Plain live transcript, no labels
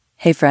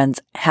Hey friends,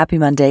 happy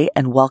Monday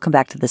and welcome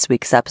back to this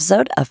week's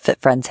episode of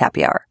Fit Friends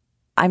Happy Hour.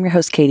 I'm your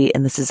host Katie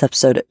and this is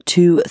episode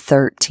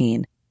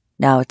 213.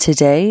 Now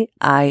today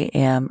I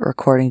am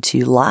recording to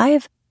you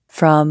live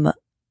from,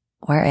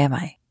 where am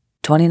I?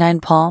 29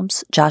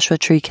 Palms, Joshua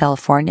Tree,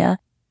 California.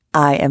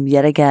 I am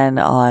yet again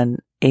on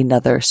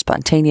another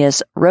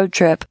spontaneous road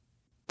trip.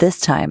 This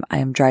time I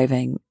am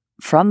driving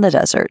from the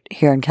desert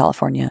here in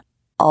California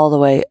all the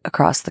way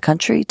across the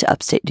country to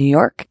upstate New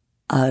York.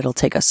 It'll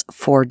take us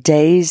 4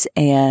 days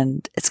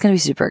and it's going to be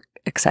super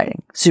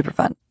exciting, super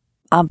fun.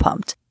 I'm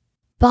pumped.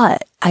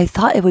 But I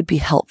thought it would be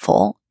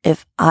helpful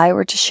if I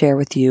were to share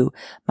with you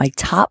my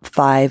top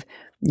 5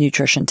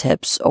 nutrition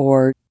tips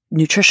or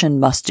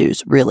nutrition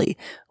must-dos really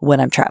when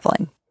I'm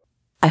traveling.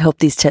 I hope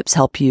these tips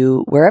help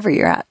you wherever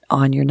you're at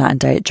on your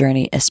non-diet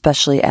journey,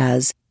 especially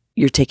as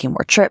you're taking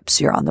more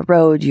trips, you're on the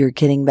road, you're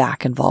getting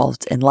back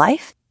involved in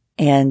life.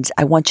 And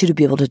I want you to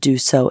be able to do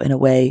so in a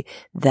way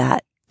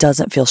that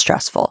doesn't feel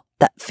stressful,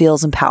 that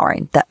feels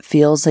empowering, that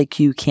feels like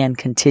you can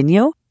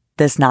continue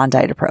this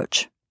non-diet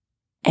approach.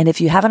 And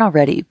if you haven't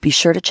already, be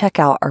sure to check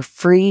out our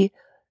free,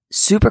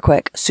 super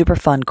quick, super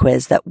fun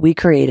quiz that we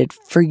created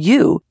for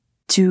you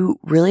to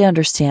really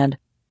understand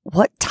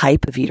what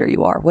type of eater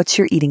you are, what's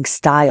your eating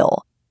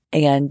style,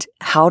 and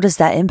how does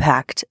that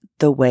impact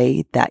the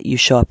way that you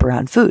show up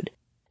around food.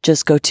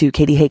 Just go to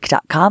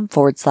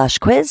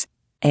katiehake.com/quiz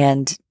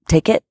and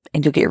take it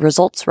and you'll get your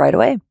results right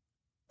away.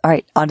 All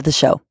right, on to the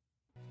show.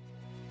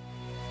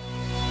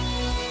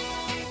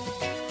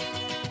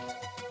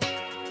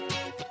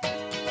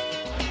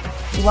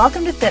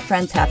 Welcome to Fit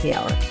Friends Happy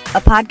Hour,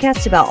 a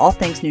podcast about all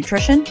things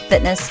nutrition,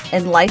 fitness,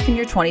 and life in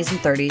your 20s and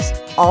 30s,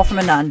 all from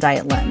a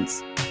non-diet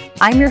lens.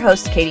 I'm your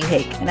host, Katie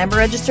Hake, and I'm a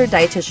registered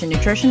dietitian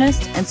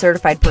nutritionist and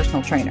certified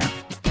personal trainer.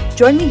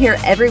 Join me here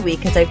every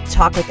week as I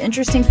talk with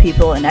interesting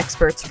people and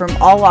experts from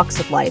all walks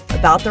of life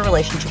about their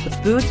relationship with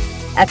food,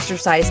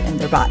 exercise, and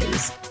their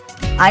bodies.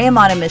 I am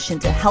on a mission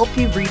to help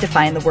you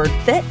redefine the word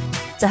fit,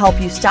 to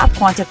help you stop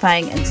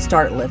quantifying and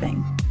start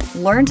living.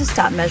 Learn to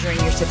stop measuring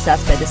your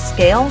success by the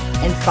scale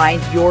and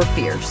find your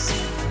fierce.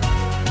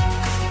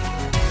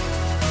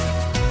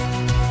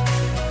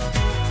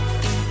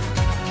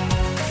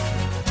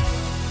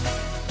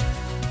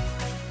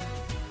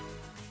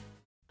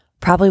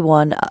 Probably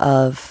one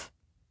of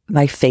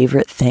my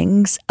favorite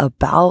things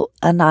about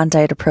a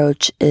non-diet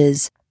approach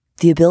is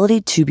the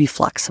ability to be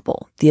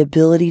flexible, the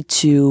ability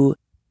to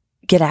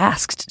get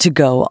asked to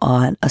go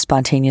on a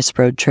spontaneous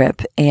road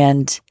trip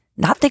and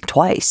not think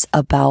twice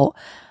about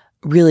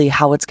really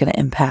how it's going to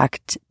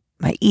impact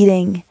my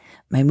eating,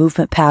 my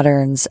movement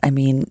patterns. I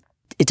mean,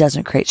 it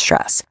doesn't create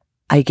stress.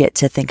 I get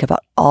to think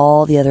about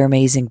all the other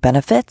amazing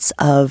benefits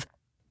of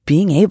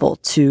being able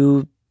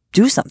to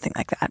do something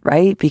like that,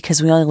 right?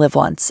 Because we only live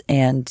once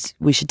and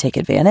we should take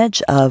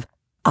advantage of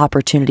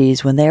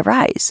opportunities when they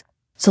arise.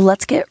 So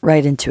let's get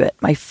right into it.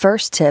 My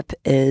first tip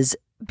is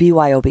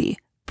BYOB,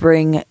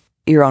 bring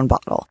your own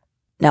bottle.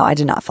 Now, I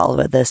did not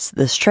follow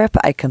this trip.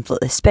 I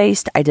completely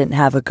spaced. I didn't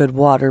have a good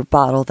water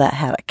bottle that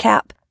had a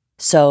cap.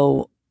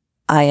 So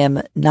I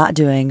am not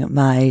doing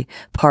my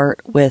part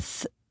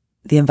with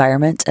the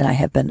environment and I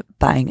have been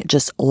buying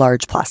just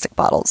large plastic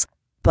bottles.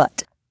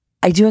 But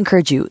I do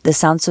encourage you, this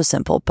sounds so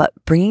simple, but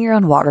bringing your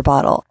own water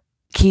bottle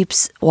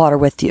keeps water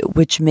with you,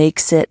 which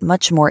makes it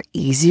much more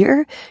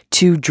easier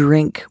to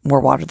drink more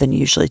water than you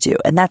usually do.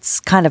 And that's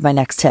kind of my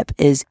next tip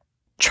is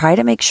try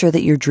to make sure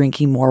that you're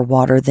drinking more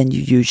water than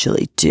you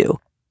usually do.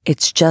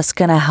 It's just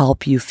going to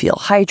help you feel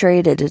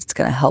hydrated. It's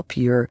going to help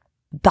your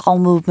bowel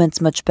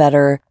movements much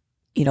better.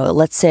 You know,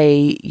 let's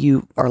say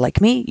you are like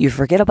me, you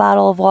forget a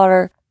bottle of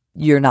water.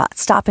 You're not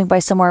stopping by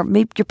somewhere.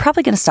 Maybe you're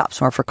probably going to stop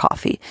somewhere for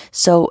coffee.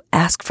 So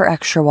ask for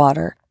extra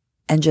water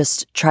and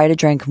just try to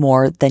drink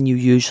more than you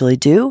usually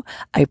do.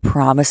 I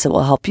promise it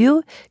will help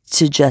you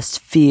to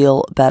just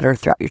feel better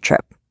throughout your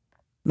trip.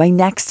 My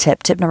next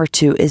tip number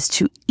 2 is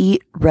to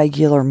eat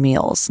regular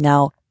meals.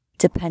 Now,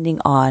 depending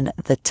on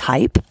the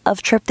type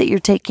of trip that you're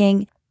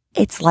taking,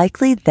 it's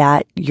likely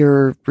that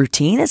your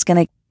routine is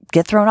going to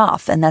get thrown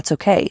off, and that's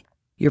okay.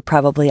 You're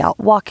probably out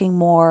walking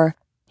more,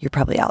 you're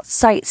probably out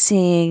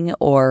sightseeing,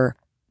 or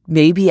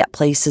maybe at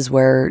places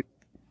where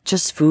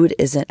just food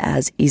isn't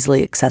as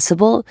easily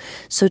accessible.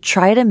 So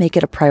try to make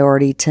it a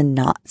priority to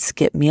not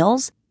skip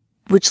meals,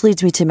 which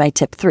leads me to my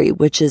tip 3,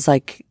 which is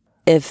like,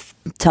 if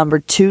number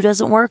 2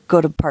 doesn't work,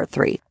 go to part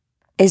 3,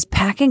 is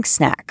packing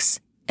snacks.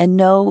 And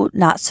no,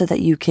 not so that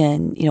you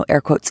can,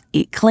 air quotes,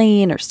 eat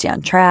clean or stay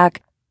on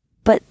track,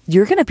 but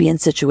you're going to be in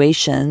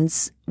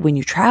situations when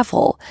you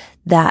travel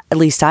that, at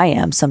least I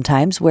am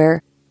sometimes,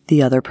 where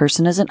the other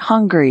person isn't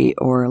hungry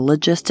or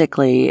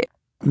logistically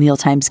meal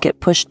times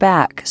get pushed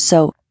back.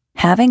 So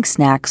having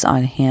snacks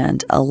on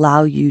hand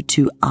allow you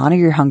to honor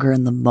your hunger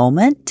in the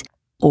moment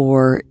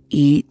or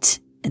eat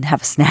and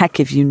have a snack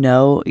if you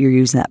know you're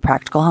using that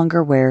practical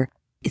hunger where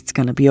it's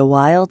going to be a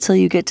while till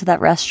you get to that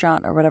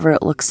restaurant or whatever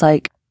it looks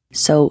like.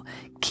 So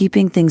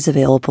keeping things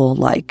available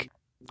like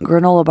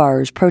granola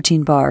bars,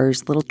 protein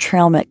bars, little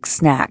trail mix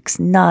snacks,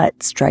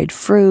 nuts, dried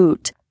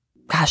fruit,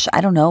 gosh,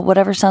 I don't know,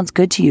 whatever sounds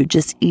good to you,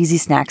 just easy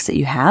snacks that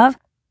you have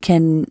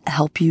can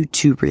help you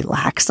to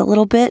relax a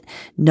little bit,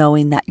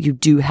 knowing that you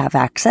do have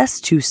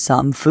access to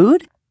some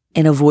food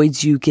and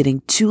avoids you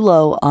getting too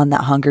low on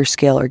that hunger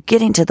scale or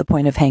getting to the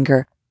point of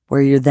hunger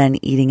where you're then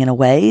eating in a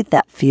way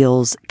that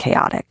feels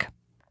chaotic.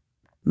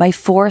 My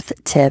fourth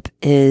tip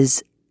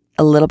is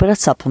a little bit of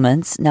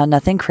supplements. Now,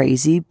 nothing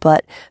crazy,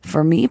 but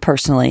for me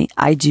personally,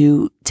 I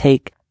do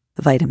take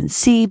vitamin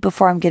C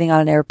before I'm getting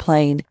on an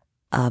airplane.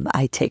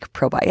 I take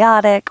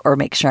probiotic or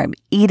make sure I'm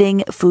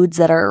eating foods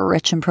that are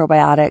rich in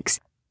probiotics,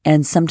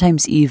 and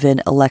sometimes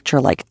even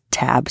electrolyte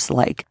tabs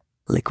like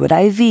Liquid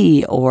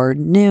IV or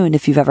Noon,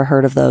 if you've ever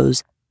heard of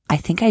those. I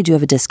think I do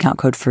have a discount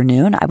code for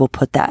Noon. I will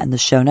put that in the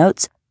show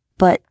notes.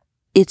 But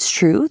it's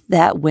true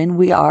that when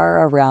we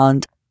are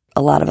around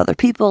a lot of other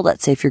people,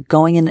 let's say if you're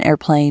going in an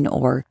airplane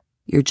or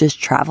you're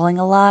just traveling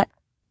a lot,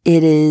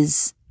 it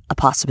is a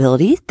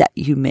possibility that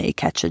you may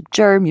catch a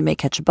germ, you may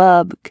catch a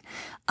bug.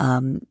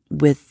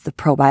 With the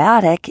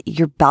probiotic,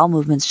 your bowel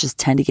movements just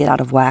tend to get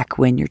out of whack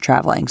when you're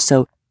traveling.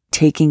 So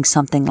taking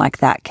something like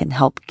that can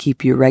help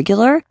keep you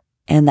regular,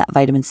 and that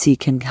vitamin C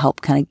can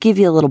help kind of give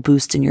you a little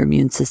boost in your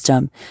immune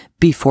system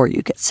before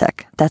you get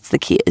sick. That's the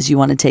key, is you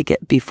want to take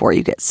it before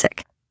you get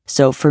sick.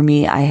 So for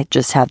me, I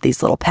just have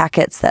these little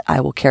packets that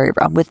I will carry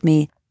around with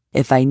me.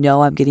 If I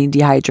know I'm getting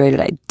dehydrated,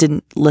 I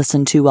didn't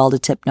listen too well to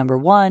tip number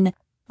 1,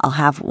 I'll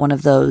have one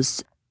of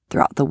those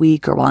throughout the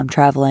week or while I'm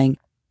traveling,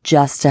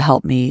 just to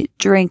help me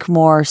drink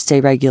more, stay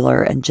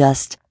regular, and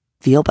just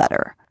feel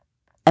better.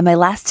 And my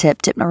last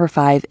tip, tip number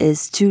 5,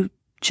 is to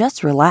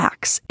just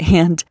relax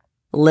and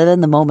live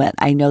in the moment.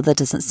 I know that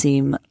doesn't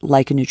seem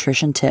like a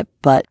nutrition tip,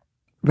 but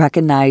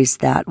recognize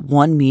that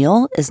one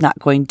meal is not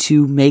going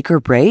to make or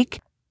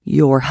break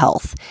your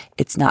health.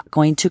 It's not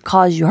going to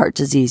cause you heart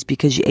disease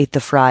because you ate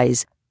the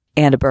fries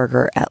and a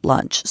burger at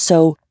lunch.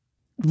 So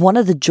one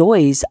of the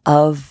joys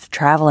of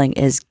traveling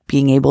is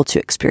being able to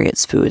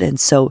experience food. And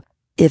so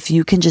if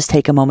you can just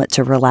take a moment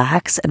to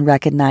relax and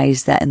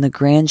recognize that in the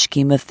grand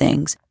scheme of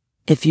things,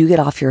 if you get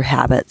off your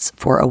habits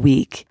for a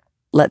week,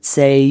 let's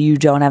say you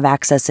don't have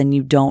access and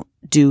you don't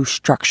do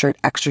structured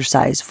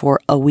exercise for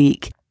a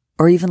week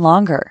or even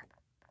longer,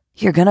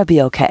 you're going to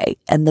be okay.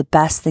 And the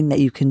best thing that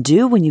you can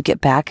do when you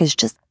get back is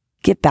just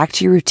get back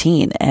to your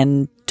routine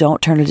and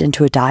don't turn it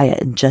into a diet,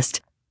 and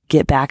just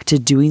get back to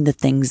doing the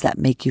things that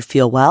make you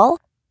feel well.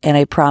 And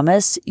I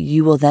promise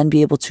you will then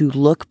be able to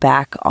look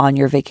back on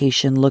your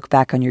vacation, look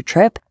back on your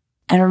trip,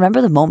 and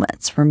remember the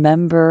moments,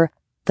 remember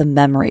the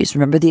memories,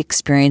 remember the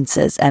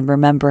experiences, and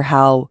remember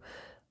how,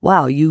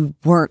 wow, you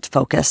weren't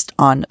focused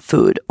on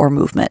food or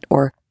movement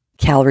or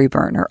calorie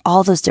burn or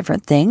all those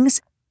different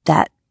things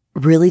that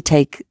really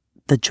take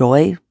the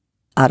joy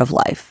out of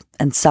life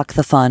and suck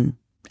the fun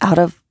out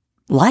of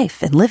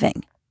life and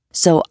living.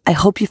 So I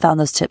hope you found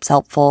those tips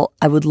helpful.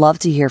 I would love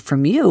to hear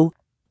from you.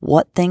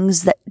 What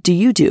things that do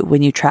you do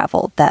when you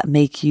travel that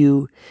make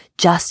you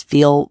just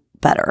feel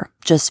better?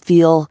 Just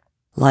feel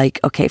like,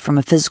 okay, from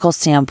a physical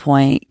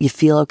standpoint, you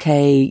feel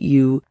okay,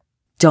 you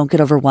don't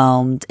get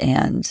overwhelmed,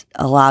 and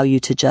allow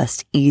you to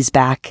just ease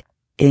back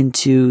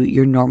into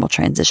your normal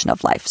transition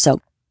of life.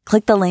 So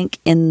click the link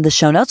in the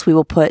show notes. We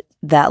will put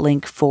that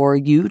link for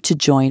you to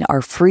join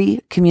our free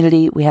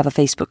community. We have a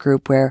Facebook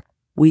group where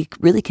we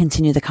really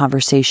continue the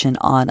conversation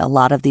on a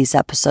lot of these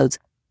episodes,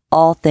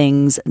 all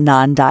things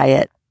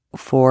non-diet,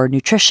 for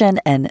nutrition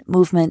and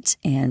movement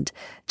and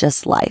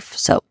just life.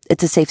 So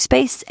it's a safe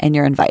space and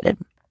you're invited.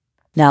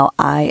 Now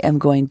I am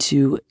going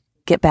to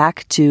get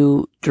back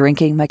to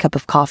drinking my cup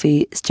of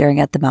coffee, staring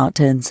at the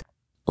mountains,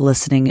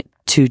 listening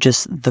to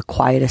just the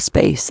quietest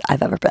space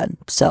I've ever been.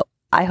 So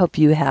I hope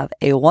you have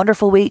a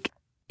wonderful week.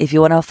 If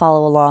you want to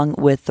follow along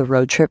with the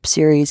road trip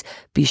series,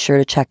 be sure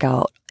to check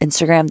out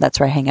Instagram. That's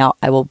where I hang out.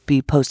 I will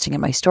be posting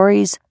in my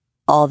stories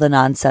all the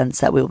nonsense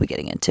that we will be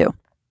getting into. All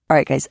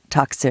right, guys,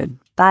 talk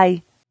soon.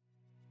 Bye.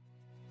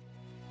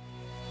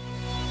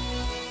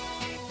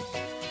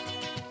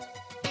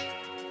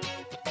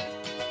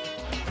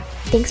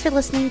 Thanks for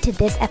listening to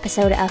this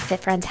episode of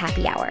Fit Friends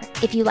Happy Hour.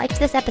 If you liked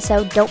this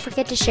episode, don't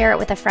forget to share it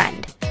with a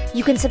friend.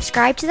 You can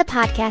subscribe to the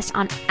podcast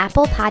on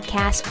Apple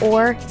Podcasts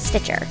or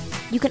Stitcher.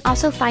 You can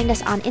also find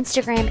us on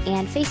Instagram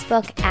and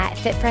Facebook at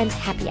Fit Friends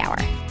Happy Hour.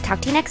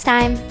 Talk to you next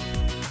time.